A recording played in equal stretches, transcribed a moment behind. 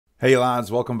Hey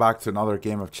lads, welcome back to another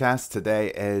game of chess. Today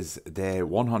is day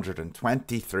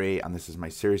 123 and this is my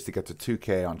series to get to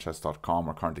 2k on chess.com.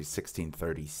 We're currently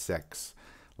 1636.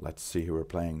 Let's see who we're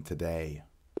playing today.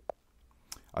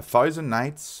 1,000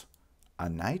 Knights, a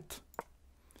knight,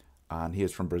 and he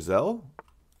is from Brazil,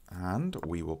 and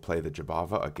we will play the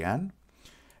Jobava again.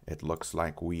 It looks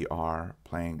like we are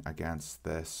playing against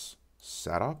this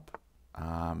setup.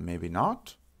 Maybe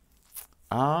not.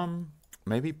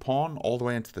 Maybe pawn all the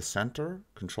way into the center,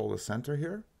 control the center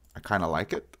here. I kind of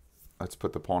like it. Let's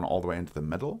put the pawn all the way into the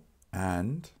middle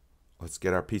and let's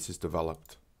get our pieces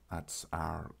developed. That's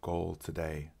our goal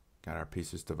today, get our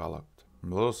pieces developed.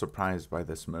 I'm a little surprised by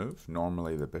this move.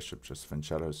 Normally the bishop just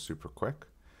fianchettos super quick.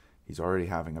 He's already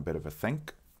having a bit of a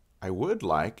think. I would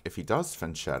like, if he does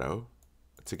fianchetto,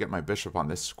 to get my bishop on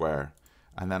this square,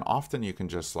 and then often you can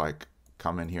just like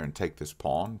come in here and take this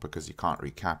pawn because you can't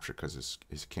recapture because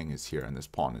his king is here and this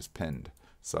pawn is pinned.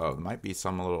 So there might be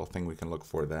some little thing we can look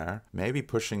for there. Maybe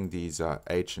pushing these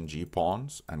H and G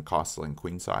pawns and castling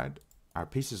queenside. Our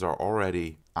pieces are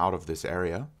already out of this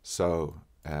area, so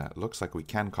it looks like we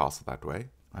can castle that way.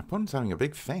 My opponent's having a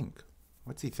big think.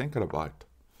 What's he thinking about?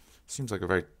 Seems like a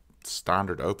very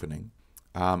standard opening.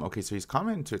 Okay, so he's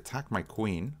coming to attack my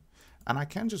queen, and I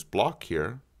can just block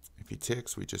here. If he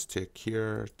takes, we just take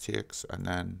here, takes, and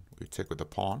then we take with the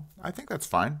pawn. I think that's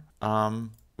fine.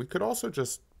 We could also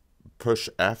just push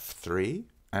f3,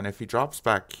 and if he drops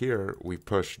back here, we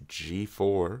push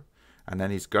g4, and then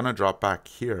he's going to drop back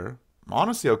here. I'm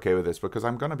honestly okay with this because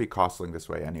I'm going to be castling this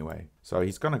way anyway. So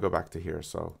he's going to go back to here,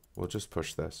 so we'll just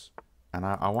push this. And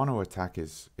I want to attack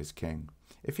his king.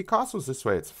 If he castles this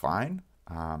way, it's fine.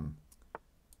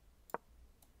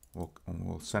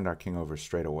 We'll send our king over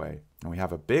straight away. And we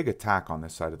have a big attack on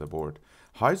this side of the board.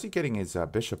 How is he getting his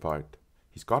bishop out?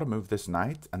 He's got to move this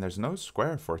knight, and there's no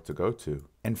square for it to go to.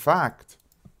 In fact,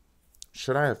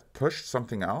 should I have pushed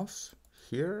something else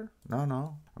here?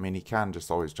 No. I mean, he can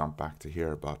just always jump back to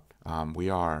here, but we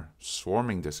are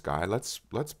swarming this guy. Let's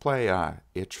play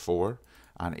h4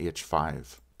 and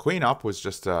h5. Queen up was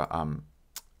just to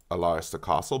allow us to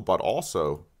castle, but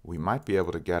also we might be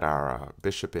able to get our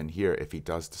bishop in here if he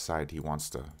does decide he wants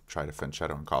to try to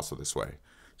fianchetto and castle this way.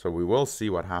 So we will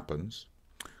see what happens.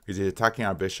 He's attacking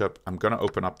our bishop. I'm going to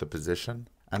open up the position.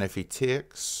 And if he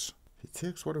takes,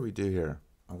 what do we do here?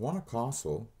 I want to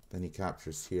castle. Then he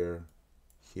captures here,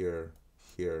 here,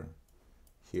 here,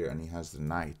 here, and he has the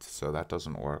knight. So that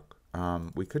doesn't work.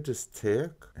 We could just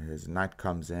take. His knight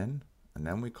comes in, and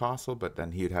then we castle, but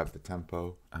then he'd have the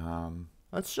tempo.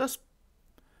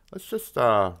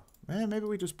 Maybe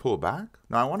we just pull back.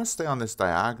 No, I want to stay on this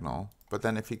diagonal, but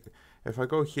then if I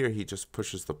go here, he just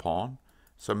pushes the pawn.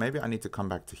 So maybe I need to come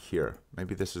back to here.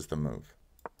 Maybe this is the move.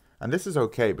 And this is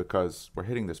okay because we're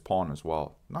hitting this pawn as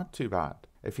well. Not too bad.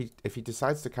 If he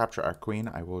decides to capture our queen,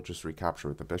 I will just recapture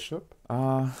with the bishop.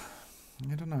 I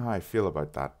don't know how I feel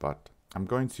about that, but I'm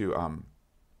going to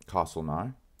castle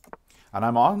now. And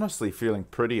I'm honestly feeling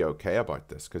pretty okay about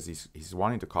this because he's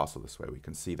wanting to castle this way. We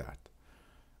can see that.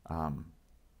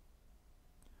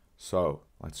 So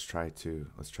let's try to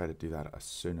do that as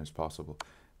soon as possible.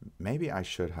 Maybe I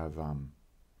should have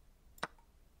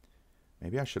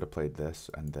played this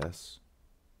and this.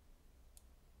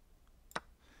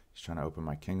 He's trying to open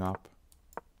my king up.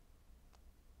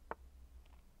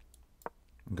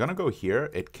 I'm gonna go here.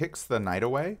 It kicks the knight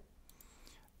away,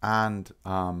 and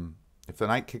if the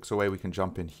knight kicks away, we can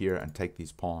jump in here and take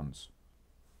these pawns.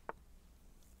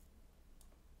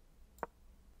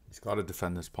 He's got to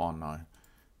defend this pawn now.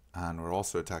 And we're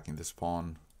also attacking this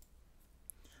pawn.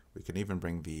 We can even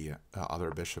bring the other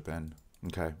bishop in.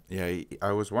 Okay, yeah,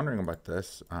 I was wondering about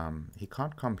this. He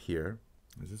can't come here.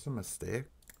 Is this a mistake?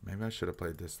 Maybe I should have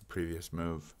played this the previous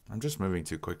move. I'm just moving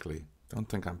too quickly. Don't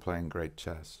think I'm playing great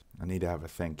chess. I need to have a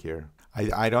think here.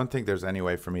 I don't think there's any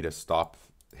way for me to stop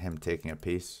him taking a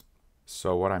piece.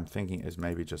 So what I'm thinking is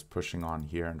maybe just pushing on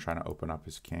here and trying to open up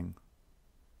his king.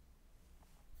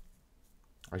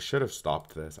 I should have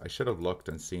stopped this. I should have looked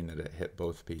and seen that it hit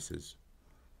both pieces.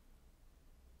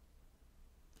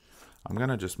 I'm going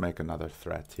to just make another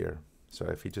threat here. So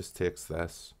if he just takes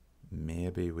this,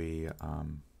 maybe we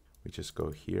just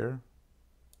go here.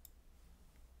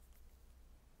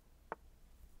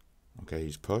 Okay,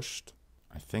 he's pushed.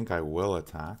 I think I will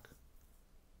attack.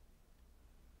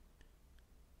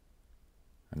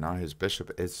 And now his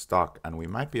bishop is stuck, and we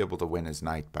might be able to win his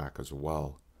knight back as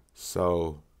well.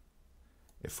 So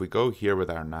if we go here with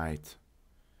our knight,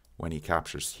 when he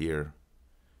captures here,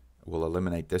 we'll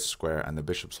eliminate this square, and the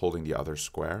bishop's holding the other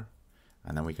square.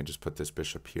 And then we can just put this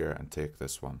bishop here and take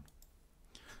this one.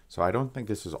 So I don't think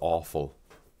this is awful.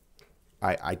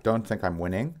 I don't think I'm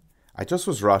winning. I just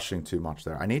was rushing too much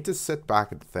there. I need to sit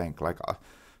back and think. Like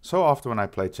so often when I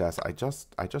play chess, I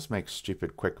just make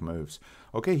stupid quick moves.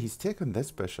 Okay, he's taken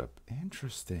this bishop.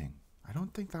 Interesting. I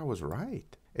don't think that was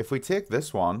right. If we take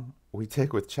this one, we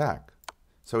take with check.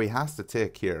 So he has to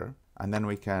take here, and then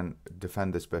we can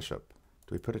defend this bishop.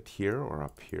 Do we put it here or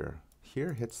up here?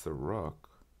 Here hits the rook,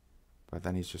 but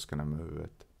then he's just going to move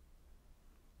it.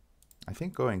 I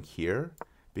think going here,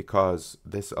 because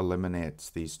this eliminates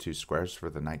these two squares for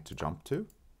the knight to jump to.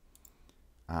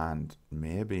 And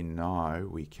maybe now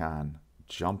we can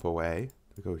jump away.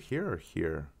 Do we go here or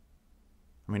here?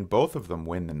 I mean, both of them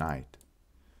win the knight.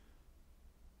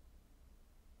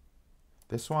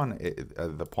 This one,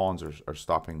 the pawns are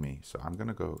stopping me. So I'm going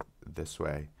to go this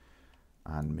way.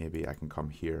 And maybe I can come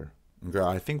here. Okay,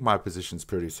 I think my position's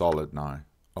pretty solid now.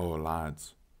 Oh,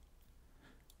 lads.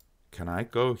 Can I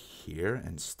go here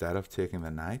instead of taking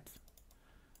the knight?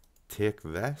 Take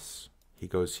this. He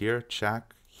goes here,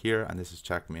 check, here, and this is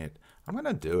checkmate. I'm going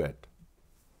to do it.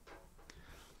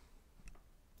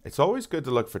 It's always good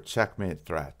to look for checkmate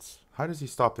threats. How does he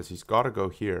stop this? He's got to go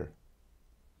here.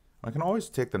 I can always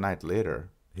take the knight later.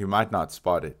 He might not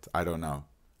spot it. I don't know.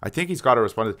 I think he's got to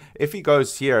respond. If he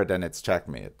goes here, then it's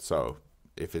checkmate. So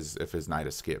if his knight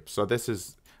escapes. So this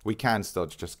is, we can still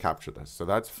just capture this. So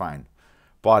that's fine.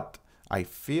 But I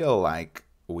feel like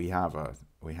we have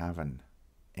an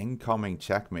incoming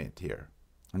checkmate here.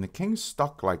 And the king's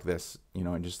stuck like this, you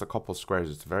know, in just a couple squares.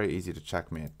 It's very easy to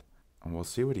checkmate. And we'll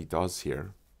see what he does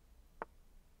here.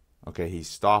 Okay, he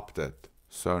stopped it.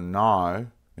 So now,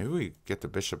 maybe we get the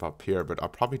bishop up here, but I'll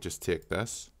probably just take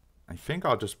this. I think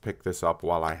I'll just pick this up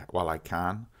while I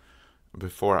can,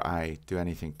 before I do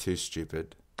anything too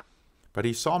stupid. But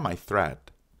he saw my threat.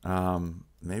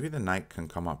 Maybe the knight can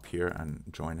come up here and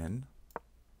join in.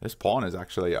 This pawn is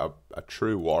actually a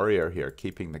true warrior here,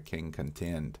 keeping the king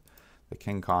contained. The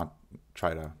king can't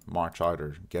try to march out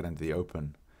or get into the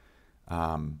open.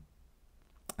 And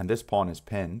this pawn is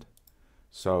pinned.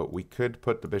 So we could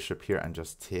put the bishop here and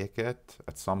just take it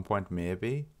at some point,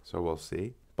 maybe. So we'll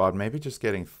see. But maybe just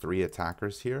getting 3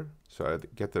 attackers here. So I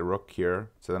get the rook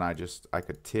here. So then I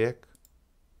could take,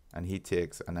 and he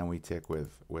takes, and then we take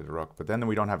with rook. But then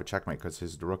we don't have a checkmate because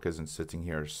his rook isn't sitting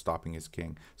here stopping his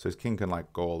king. So his king can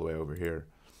like go all the way over here.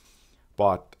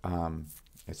 But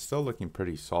it's still looking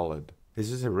pretty solid. This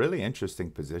is a really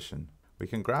interesting position. We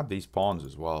can grab these pawns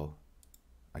as well.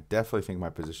 I definitely think my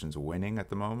position's winning at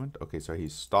the moment. Okay, so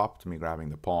he's stopped me grabbing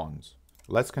the pawns.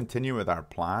 Let's continue with our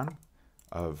plan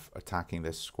of attacking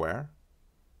this square.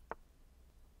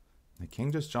 The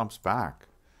king just jumps back.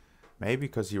 Maybe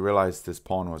because he realized this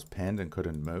pawn was pinned and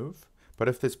couldn't move. But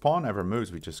if this pawn ever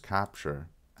moves, we just capture.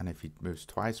 And if he moves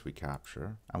twice, we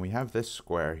capture. And we have this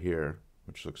square here,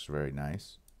 which looks very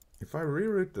nice. If I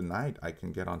reroute the knight, I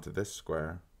can get onto this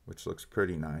square, which looks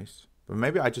pretty nice. But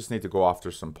maybe I just need to go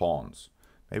after some pawns.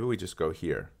 Maybe we just go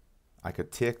here. I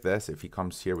could take this. If he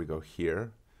comes here, we go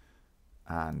here.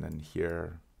 And then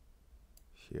here.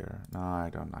 Here. No, I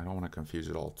don't want to confuse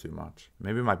it all too much.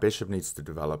 Maybe my bishop needs to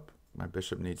develop. My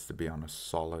bishop needs to be on a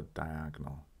solid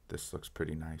diagonal. This looks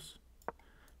pretty nice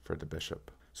for the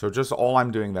bishop. So just all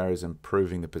I'm doing there is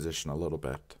improving the position a little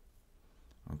bit.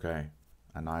 Okay.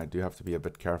 And I do have to be a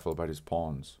bit careful about his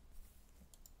pawns.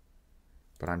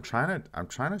 But I'm trying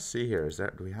to see here.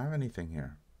 Do we have anything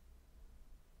here?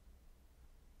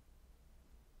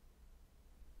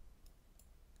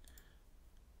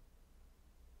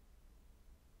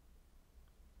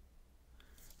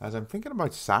 As I'm thinking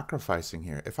about sacrificing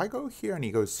here, if I go here and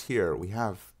he goes here, we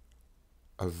have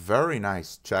a very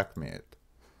nice checkmate.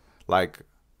 Like,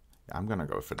 I'm gonna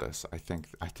go for this. I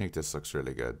think this looks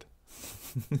really good.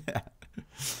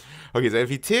 Okay, so if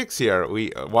he takes here,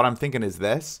 what I'm thinking is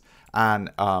this,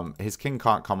 and his king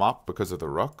can't come up because of the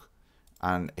rook,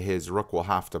 and his rook will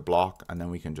have to block, and then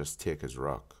we can just take his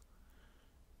rook.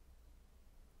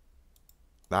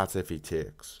 That's if he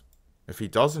takes. If he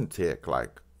doesn't take,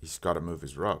 like, he's got to move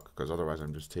his rook, because otherwise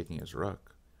I'm just taking his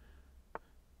rook.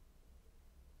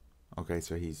 Okay,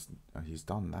 so he's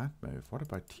done that move. What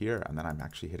about here? And then I'm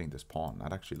actually hitting this pawn.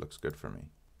 That actually looks good for me.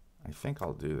 I think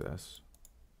I'll do this.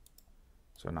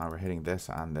 So now we're hitting this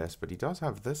and this, but he does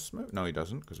have this move. No, he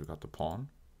doesn't, because we got the pawn.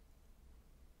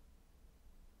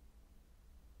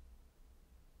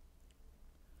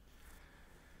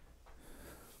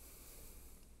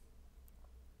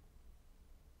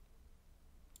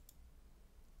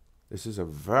 This is a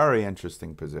very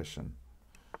interesting position.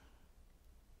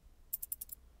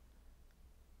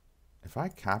 If I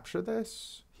capture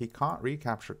this, he can't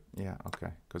recapture. Yeah,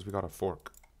 okay, because we got a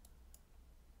fork.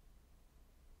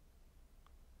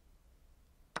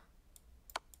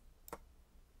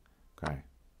 Okay.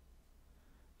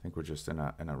 I think we're just in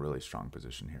a really strong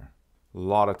position here. A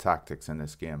lot of tactics in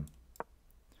this game.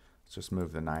 Let's just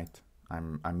move the knight.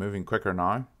 I'm moving quicker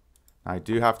now. I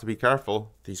do have to be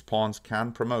careful. These pawns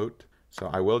can promote. So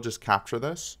I will just capture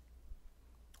this.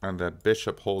 And the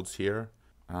bishop holds here.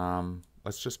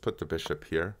 Let's just put the bishop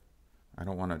here. I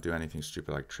don't want to do anything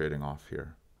stupid like trading off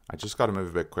here. I just got to move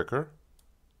a bit quicker.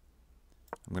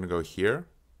 I'm going to go here.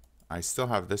 I still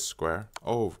have this square.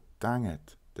 Oh, dang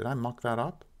it. Did I muck that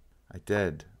up? I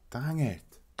did. Dang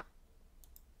it.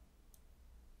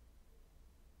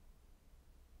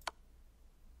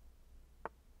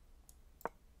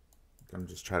 I'm going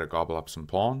to just try to gobble up some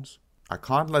pawns. I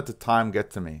can't let the time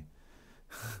get to me.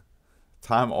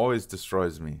 Time always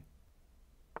destroys me.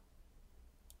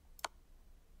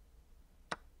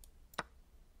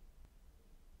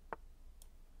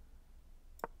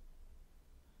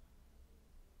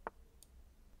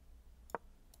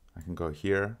 I can go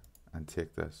here and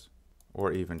take this,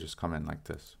 or even just come in like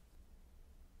this.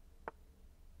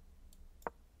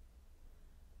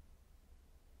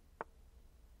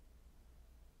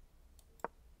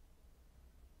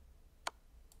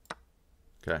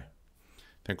 Okay, I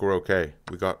think we're okay.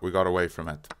 We got away from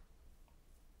it.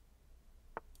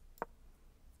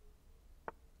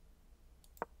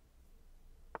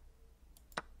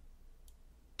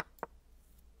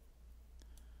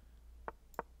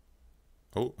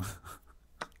 Oh,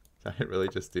 did I really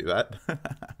just do that?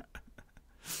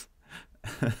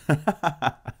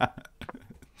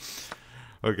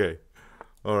 Okay,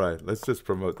 all right, let's just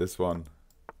promote this one.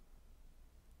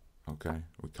 Okay,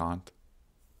 we can't.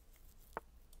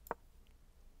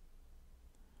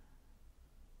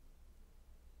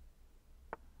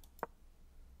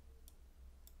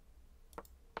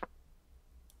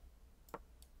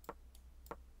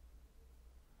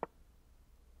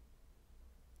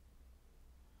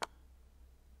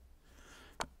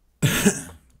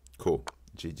 Cool.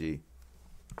 GG.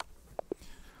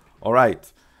 All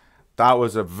right. That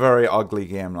was a very ugly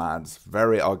game, lads.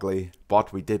 Very ugly,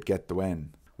 but we did get the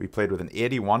win. We played with an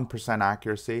 81%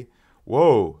 accuracy.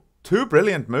 Whoa. 2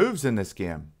 brilliant moves in this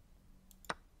game.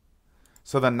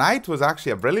 So the knight was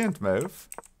actually a brilliant move.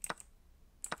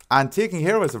 And taking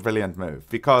here was a brilliant move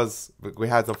because we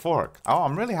had the fork. Oh,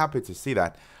 I'm really happy to see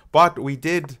that. But we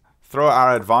did throw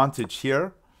our advantage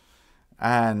here.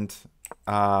 And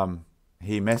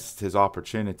he missed his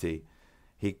opportunity.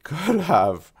 He could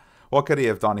have, what could he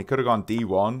have done? He could have gone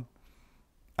d1,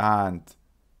 and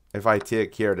if I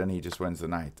take here, then he just wins the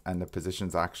knight, and the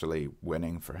position's actually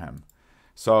winning for him.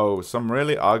 So some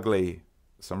really ugly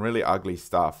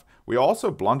stuff. We also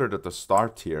blundered at the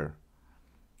start here.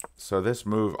 So this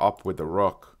move up with the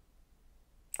rook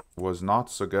was not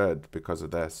so good because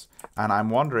of this. And I'm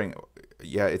wondering,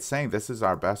 yeah, it's saying this is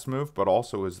our best move, but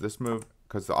also is this move,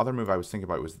 because the other move I was thinking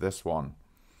about was this one.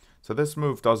 So this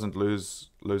move doesn't lose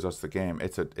us the game.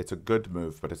 It's a good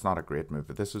move, but it's not a great move.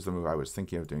 But this is the move I was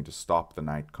thinking of doing to stop the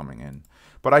knight coming in.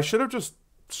 But I should have just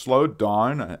slowed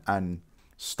down and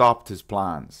stopped his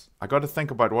plans. I got to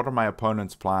think about what are my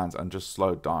opponent's plans and just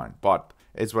slowed down. But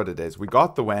it's what it is. We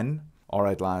got the win. All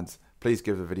right, lads, please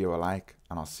give the video a like,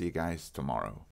 and I'll see you guys tomorrow.